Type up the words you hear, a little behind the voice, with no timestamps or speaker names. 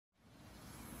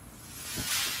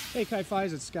Hey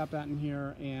Chi-Fi's, it's Scott Benton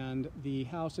here, and the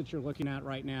house that you're looking at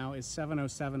right now is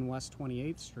 707 West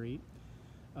 28th Street.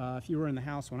 If you were in the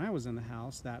house when I was in the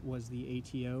house, that was the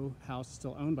ATO house,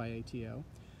 still owned by ATO.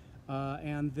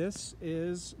 And this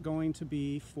is going to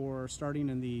be for starting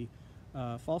in the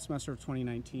fall semester of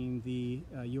 2019, the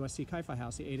USC Chi-Fi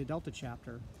house, the Eta Delta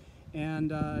chapter.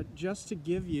 And just to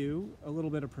give you a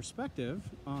little bit of perspective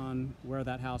on where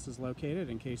that house is located,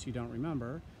 in case you don't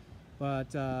remember,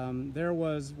 but there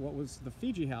was what was the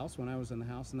Fiji house when I was in the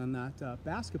house, and then that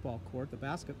basketball court, the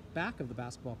back of the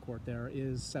basketball court there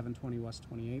is 720 West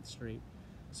 28th Street.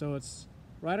 So it's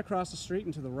right across the street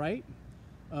and to the right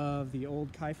of the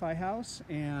old Chi-Fi house.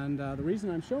 And the reason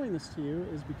I'm showing this to you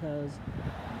is because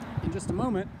in just a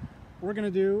moment, we're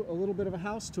going to do a little bit of a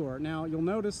house tour. Now, you'll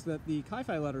notice that the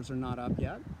Chi-Fi letters are not up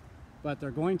yet, but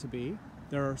they're going to be.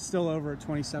 They're still over at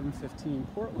 2715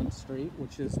 Portland Street,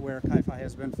 which is where Chi-Fi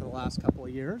has been for the last couple of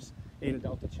years, Eta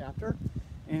Delta chapter.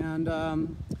 And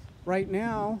right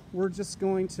now, we're just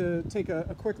going to take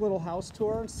a quick little house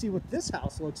tour and see what this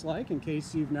house looks like in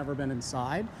case you've never been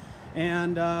inside.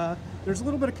 And there's a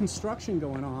little bit of construction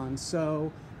going on,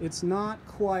 so it's not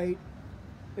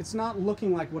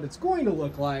looking like what it's going to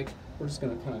look like. We're just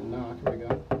going to kind of knock. Here we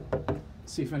go.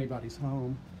 See if anybody's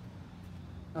home.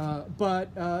 But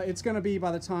it's going to be,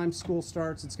 by the time school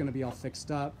starts, it's going to be all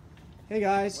fixed up. Hey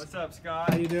guys. What's up, Scott?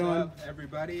 How you doing? What's up,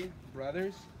 everybody,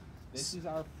 brothers? This is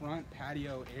our front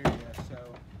patio area. So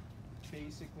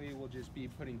basically, we'll just be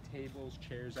putting tables,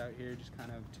 chairs out here, just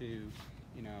kind of to,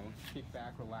 you know, kick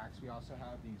back, relax. We also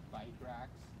have these bike racks,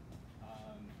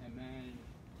 and then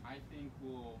I think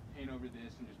we'll paint over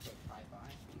this and just put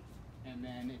Chi-Fi. And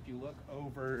then if you look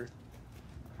over,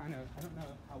 kind of, I don't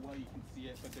know how well you can see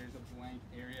it, but there's a blank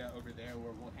area over there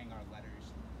where we'll hang our letters.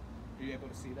 Are you able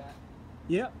to see that?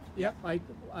 Yep.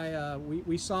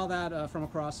 We saw that from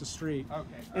across the street. Okay.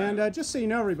 And just so you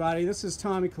know, everybody, this is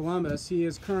Tommy Columbus. He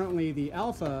is currently the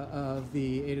alpha of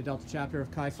the Eta Delta chapter of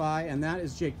Chi-Fi, and that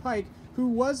is Jake Pike, who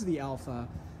was the alpha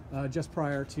just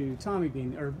prior to Tommy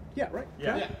being, or yeah, right?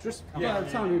 Yeah. Just prior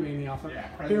to Tommy being the alpha.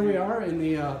 Yeah. Here we are in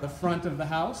the front of the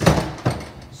house.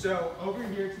 So over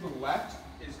here to the left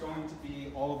is going to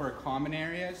be all of our common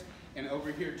areas, and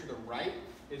over here to the right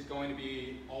is going to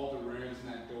be all the rooms,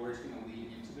 and that door is going to lead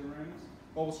into the rooms.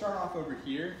 Well, we'll start off over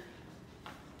here.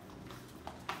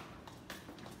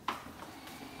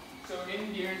 So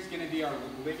in here is going to be our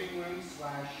living room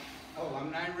 /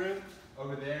 alumni room.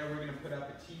 Over there, we're going to put up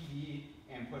a TV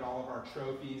and put all of our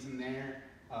trophies in there,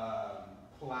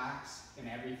 plaques and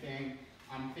everything.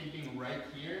 I'm thinking right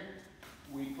here,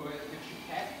 we put the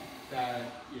chiquette that,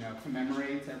 you know,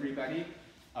 commemorates everybody.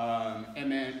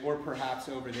 And then, or perhaps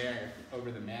over there,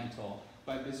 over the mantle.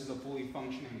 But this is a fully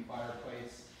functioning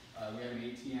fireplace. We have an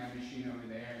ATM machine over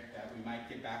there that we might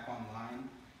get back online.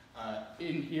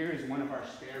 In here is one of our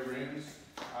spare rooms.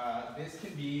 This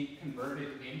can be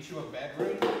converted into a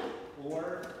bedroom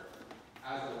or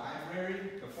as a library.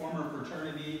 The former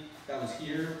fraternity that was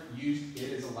here used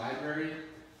it as a library.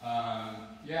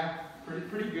 Yeah,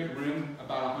 pretty good room,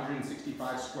 about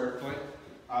 165 square foot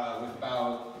with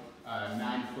about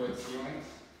 9-foot ceilings.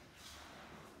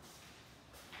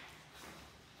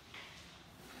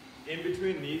 In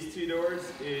between these two doors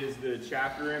is the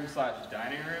chapter room /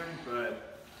 dining room,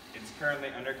 but it's currently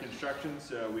under construction,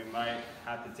 so we might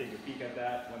have to take a peek at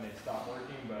that when they stop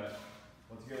working, but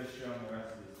let's go show them the rest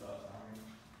of the stuff.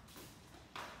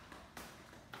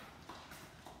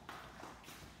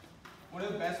 One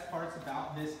of the best parts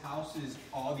about this house is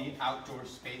all the outdoor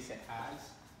space it has.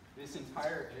 This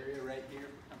entire area right here,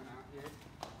 coming out here,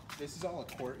 this is all a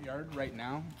courtyard right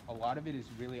now. A lot of it is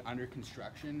really under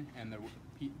construction, and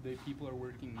the people are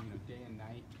working, you know, day and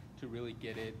night to really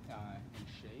get it in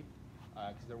shape.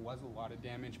 Because there was a lot of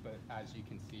damage, but as you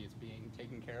can see, it's being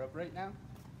taken care of right now.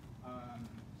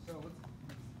 So let's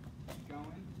keep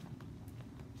going.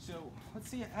 So let's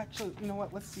see, actually, you know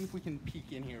what, let's see if we can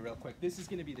peek in here real quick. This is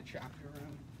gonna be the chapter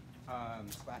room /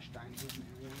 dining room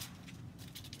area.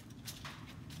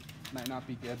 Might not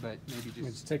be good, but maybe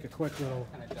Let's take a quick little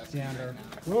kind of dusty gander.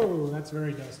 right now. Whoa, that's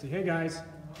very dusty. Hey guys,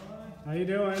 how you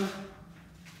doing?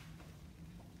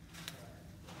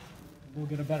 We'll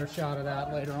get a better shot of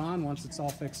that later on once it's all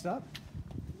fixed up.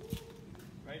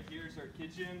 Right here is our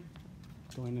kitchen.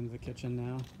 Going into the kitchen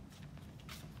now.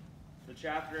 The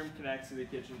chapter room connects to the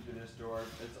kitchen through this door.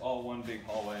 It's all one big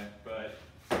hallway, but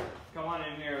come on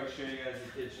in here, I'll show you guys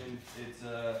the kitchen. It's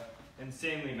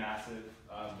insanely massive.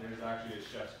 There's actually a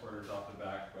chef's quarters off the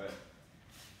back, but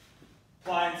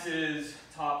appliances,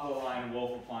 top of the line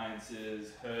Wolf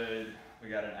appliances, hood, we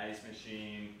got an ice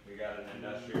machine, we got an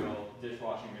industrial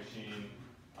dishwashing machine,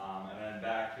 and then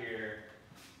back here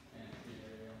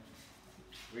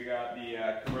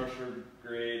got the commercial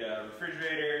grade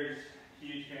refrigerators,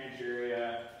 huge pantry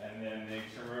area, and then the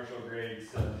commercial grade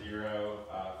sub-zero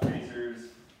freezers.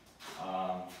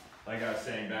 Like I was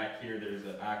saying, back here there's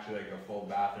actually like a full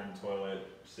bathroom, toilet,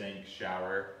 sink,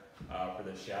 shower for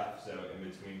the chef. So in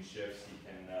between shifts he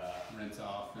can rinse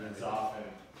off and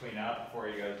clean up before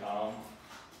he goes home.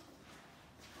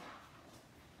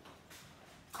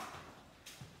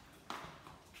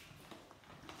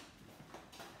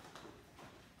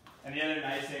 And the other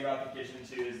nice thing about the kitchen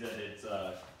too is that it's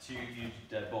two huge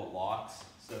deadbolt locks,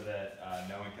 so that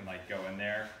no one can like go in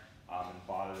there and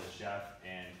bother the chef.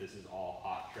 And this is all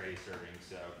hot tray serving.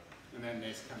 So, and then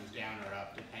this comes down or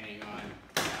up depending on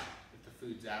if the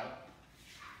food's out.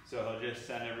 So he'll just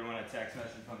send everyone a text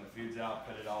message when the food's out,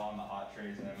 put it all on the hot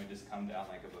trays, and then we just come down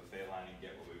like a buffet line and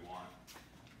get what we want,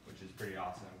 which is pretty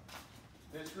awesome.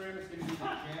 This room is going to be the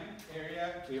gym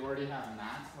area. We already have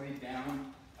mats laid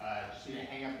down. Just going to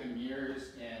hang up the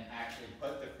mirrors and actually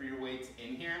put the free weights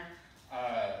in here.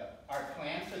 Our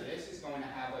plan for this is going to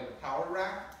have like a power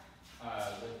rack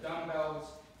with dumbbells,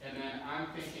 and then I'm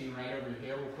thinking right over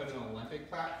here we'll put an Olympic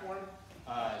platform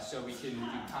so we can do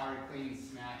power cleans,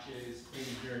 snatches, clean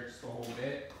jerks, the whole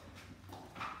bit.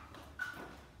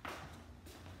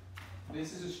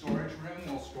 This is a storage room.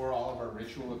 We'll store all of our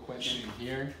ritual equipment in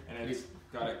here. And it's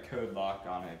got a code lock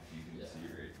on it, you can see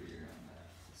right here on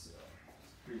that. So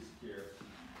it's pretty secure.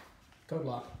 Code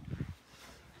lock.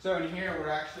 So in here, we're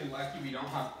actually lucky we don't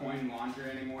have coin laundry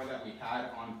anymore that we had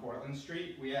on Portland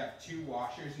Street. We have 2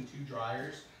 washers and 2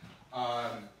 dryers.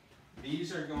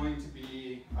 These are going to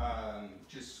be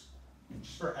just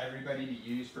for everybody to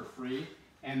use for free.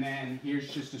 And then here's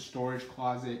just a storage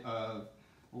closet of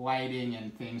lighting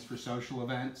and things for social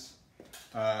events.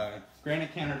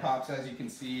 Granite countertops, as you can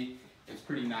see, it's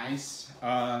pretty nice.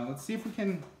 Let's see if we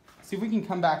can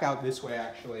come back out this way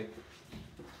actually.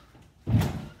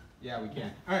 Yeah, we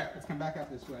can. All right, let's come back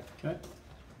out this way. Okay.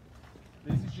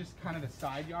 This is just kind of the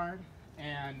side yard,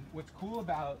 and what's cool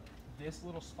about this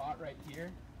little spot right here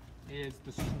is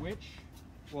the switch.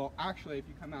 Well, actually, if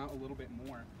you come out a little bit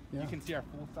more, you can see our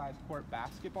full-size court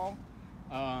basketball.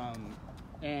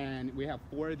 And we have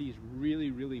 4 of these really,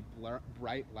 really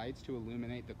bright lights to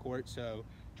illuminate the court, so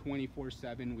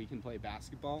 24/7 we can play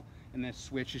basketball, and this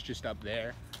switch is just up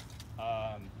there.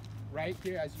 Right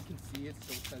here, as you can see, it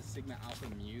still says Sigma Alpha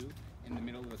Mu in the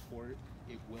middle of the court.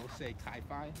 It will say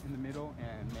Chi-Fi in the middle,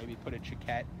 and maybe put a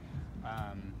Chiquette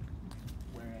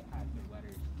where it has the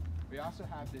letters. We also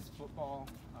have this football,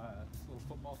 this little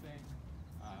football thing.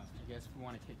 I guess if we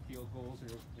want to kick field goals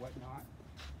or whatnot.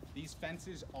 These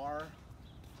fences are,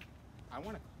 how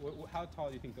tall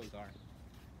do you think those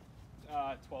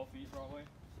are? 12 feet probably.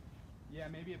 Yeah,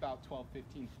 maybe about 12,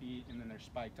 15 feet, and then they're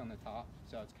spiked on the top,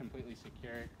 so it's completely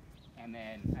secure. And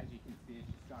then, as you can see, it's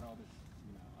just got all this,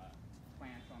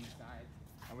 plants on the side.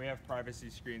 And we have privacy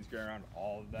screens going around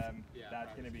all of them. Yeah,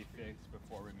 that's going to be fixed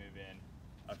before we move in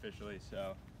officially,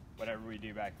 so whatever we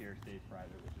do back here stays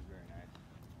private, which is very nice.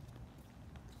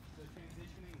 So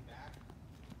transitioning back.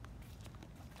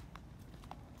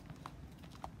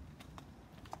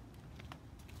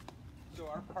 So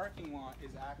our parking lot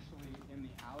is actually in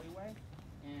the alleyway,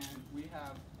 and we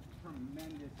have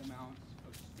tremendous amounts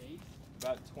of space.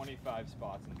 About 25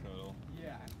 spots in total.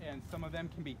 Yeah, and some of them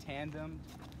can be tandemed.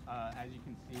 As you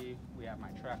can see, we have my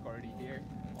truck already here.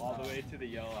 All the way to the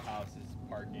yellow house is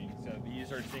parking. So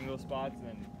these are single spots, and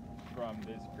then from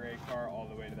this gray car all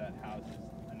the way to that house is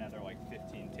another like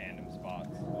 15 tandem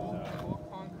spots. Whole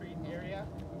concrete area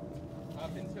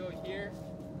up until here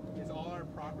is all our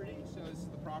property. So this is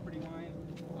the property line.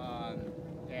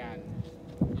 And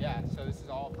yeah, so this is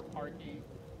all for parking.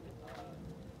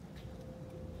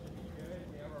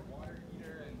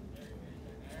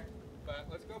 But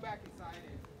let's go back inside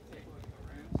and take a look at the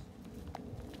rooms.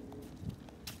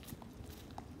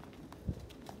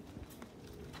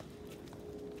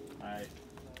 Alright.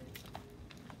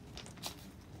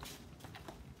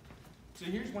 So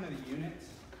here's one of the units.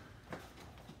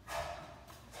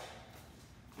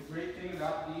 The great thing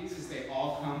about these is they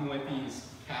all come with these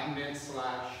cabinets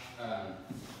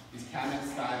these cabinet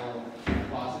style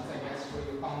closets, I guess is what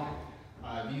you call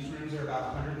them. These rooms are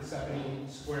about 170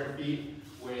 square feet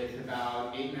with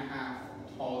about 8.5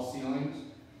 tall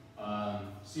ceilings,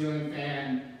 ceiling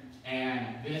fan,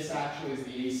 and this actually is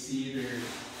the AC.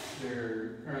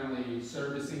 They're currently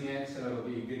servicing it, so it'll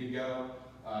be good to go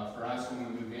for us when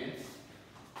we move in.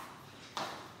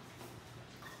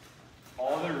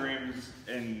 All the rooms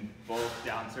in both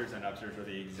downstairs and upstairs are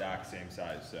the exact same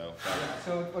size, so. Yeah,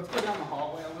 so let's go down the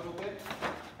hallway a little bit.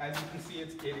 As you can see,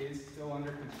 it is still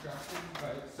under construction,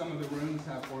 but some of the rooms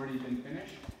have already been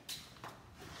finished.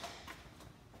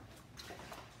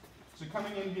 So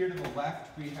coming in here to the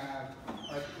left, we have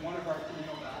one of our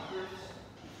communal bathrooms.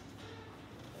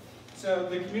 So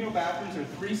the communal bathrooms are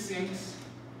 3 sinks,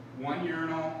 1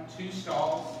 urinal, 2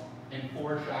 stalls, and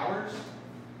 4 showers.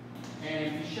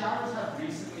 And the showers have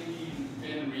recently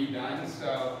been redone,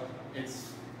 so it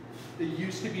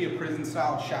used to be a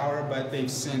prison-style shower, but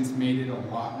they've since made it a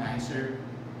lot nicer.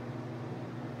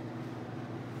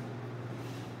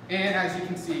 And as you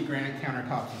can see, granite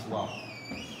countertops as well.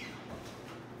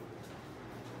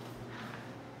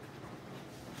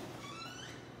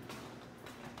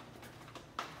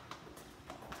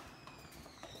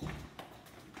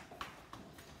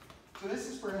 So this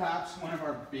is perhaps one of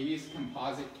our biggest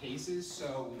composite cases.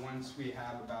 So once we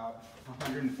have about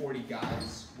 140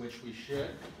 guys, which we should,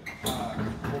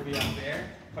 we'll be up there,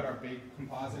 put our big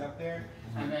composite up there.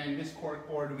 And then this cork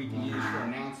board we can use for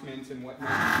announcements and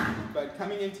whatnot. But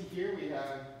coming into here, we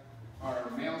have our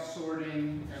mail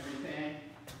sorting, everything,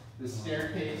 the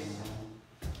staircase.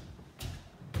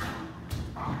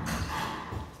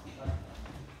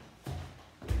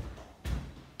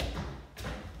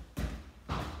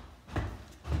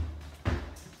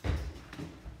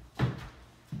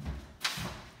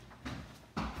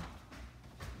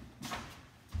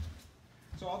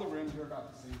 So all the rooms are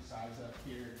about the same size up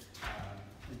here.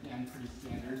 Again, pretty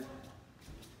standard.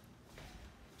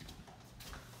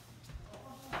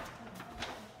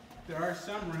 There are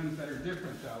some rooms that are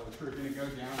different though, which we're going to go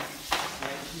down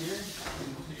right here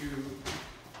into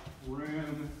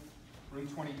room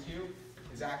 22.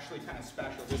 Is actually kind of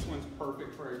special. This one's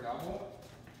perfect for a double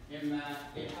in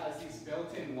that it has these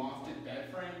built-in lofted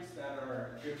bed frames that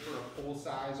are good for a full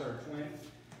size or a twin.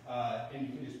 And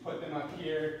you can just put them up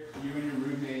here, you and your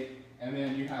roommate, and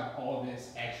then you have all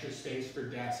this extra space for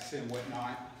desks and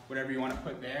whatnot, whatever you want to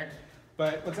put there.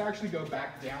 But let's actually go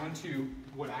back down to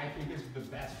what I think is the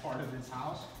best part of this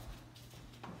house.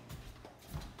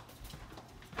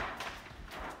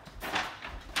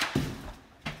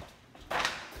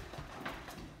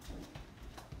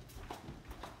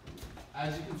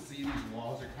 As you can see, these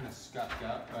walls are kind of scuffed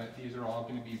up, but these are all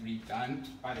going to be redone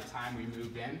by the time we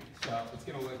move in. So it's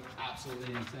going to look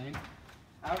absolutely insane.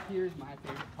 Out here is my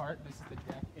favorite part. This is the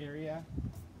deck area.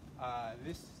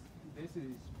 This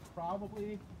is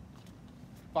probably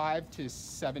 5 to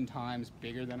 7 times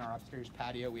bigger than our upstairs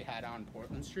patio we had on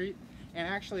Portland Street. And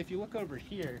actually, if you look over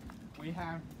here, we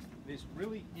have this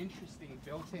really interesting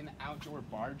built-in outdoor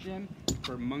bar gym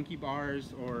for monkey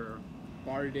bars or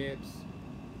bar dips,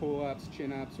 pull-ups,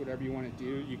 chin-ups, whatever you want to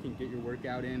do. You can get your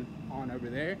workout in on over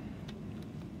there.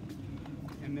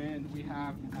 And then we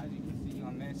have, as you can see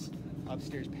on this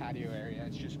upstairs patio area,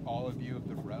 it's just all a view of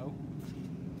the row.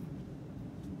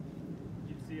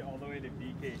 You can see all the way to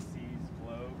BKC's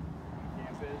Globe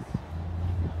campus.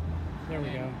 There we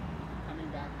go. Coming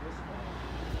back this way,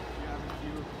 you have a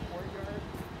view of the courtyard,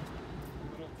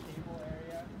 a little table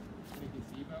area, and a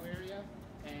gazebo area.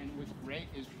 And what's great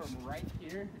is from right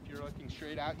here, if you're looking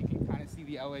straight out, you can kind of see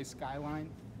the LA skyline.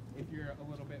 If you're a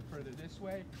little bit further this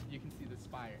way, you can see the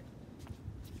spire.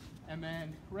 And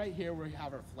then right here where we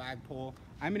have our flagpole,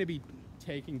 I'm going to be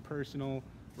taking personal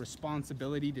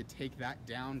responsibility to take that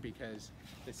down because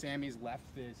the Sammys left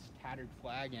this tattered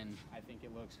flag and I think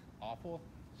it looks awful.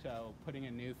 So putting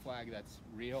a new flag that's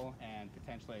real and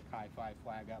potentially a Chi-Fi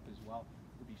flag up as well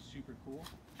would be super cool.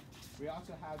 We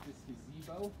also have this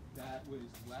gazebo that was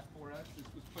left for us. This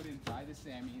was put in by the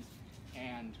Sammys,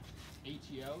 and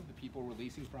ATO, the people we're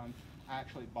leasing from,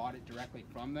 actually bought it directly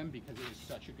from them because it was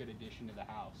such a good addition to the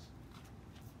house.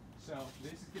 So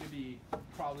this is going to be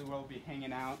probably where we'll be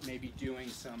hanging out, maybe doing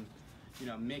some,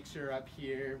 mixer up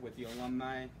here with the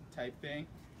alumni type thing.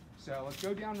 So let's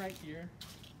go down right here.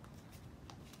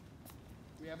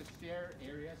 We have a stair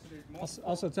area, so there's multiple.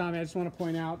 Also, Tommy, I just want to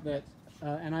point out that,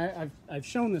 and I've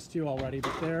shown this to you already,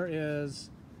 but there is,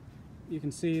 you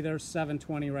can see there's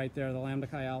 720 right there, the Lambda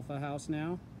Chi Alpha house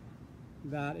now.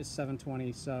 That is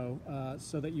 720, so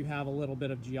that you have a little bit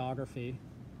of geography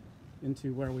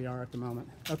into where we are at the moment.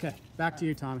 Okay, back to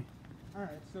you, Tommy. All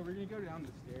right, so we're gonna go down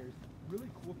the stairs. Really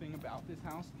cool thing about this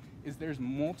house is there's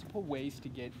multiple ways to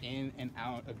get in and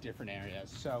out of different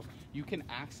areas. So you can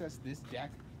access this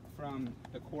deck from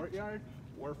the courtyard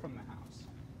or from the house.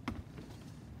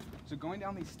 So going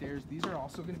down these stairs, these are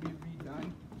also going to be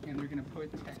redone, and they're going to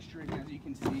put texturing. As you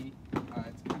can see,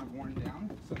 it's kind of worn down,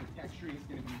 so the texturing is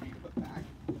going to be re-put back.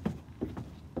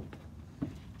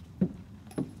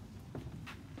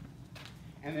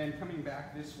 And then coming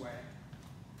back this way,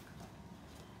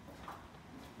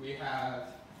 we have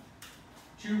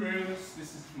 2 rooms.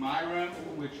 This is my room,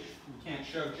 which we can't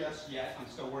show just yet. I'm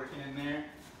still working in there.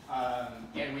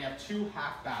 And we have 2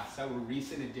 half baths that were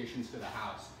recent additions to the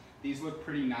house. These look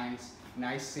pretty nice.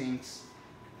 Nice sinks.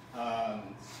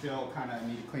 Still kind of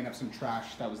need to clean up some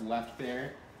trash that was left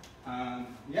there.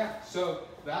 Yeah, so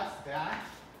that's that.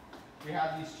 We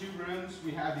have these 2 rooms.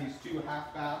 We have these 2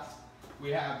 half baths. We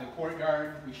have the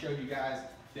courtyard. We showed you guys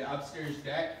the upstairs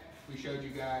deck. We showed you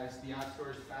guys the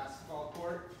outdoors basketball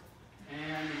court.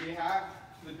 And we have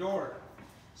the door.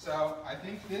 So I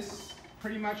think this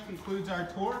pretty much concludes our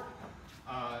tour.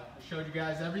 I showed you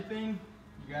guys everything.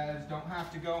 You guys don't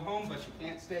have to go home, but you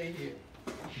can't stay here.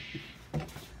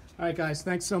 All right, guys,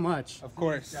 thanks so much. Of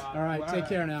course. All right, take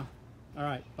care now. All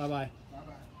right, bye-bye.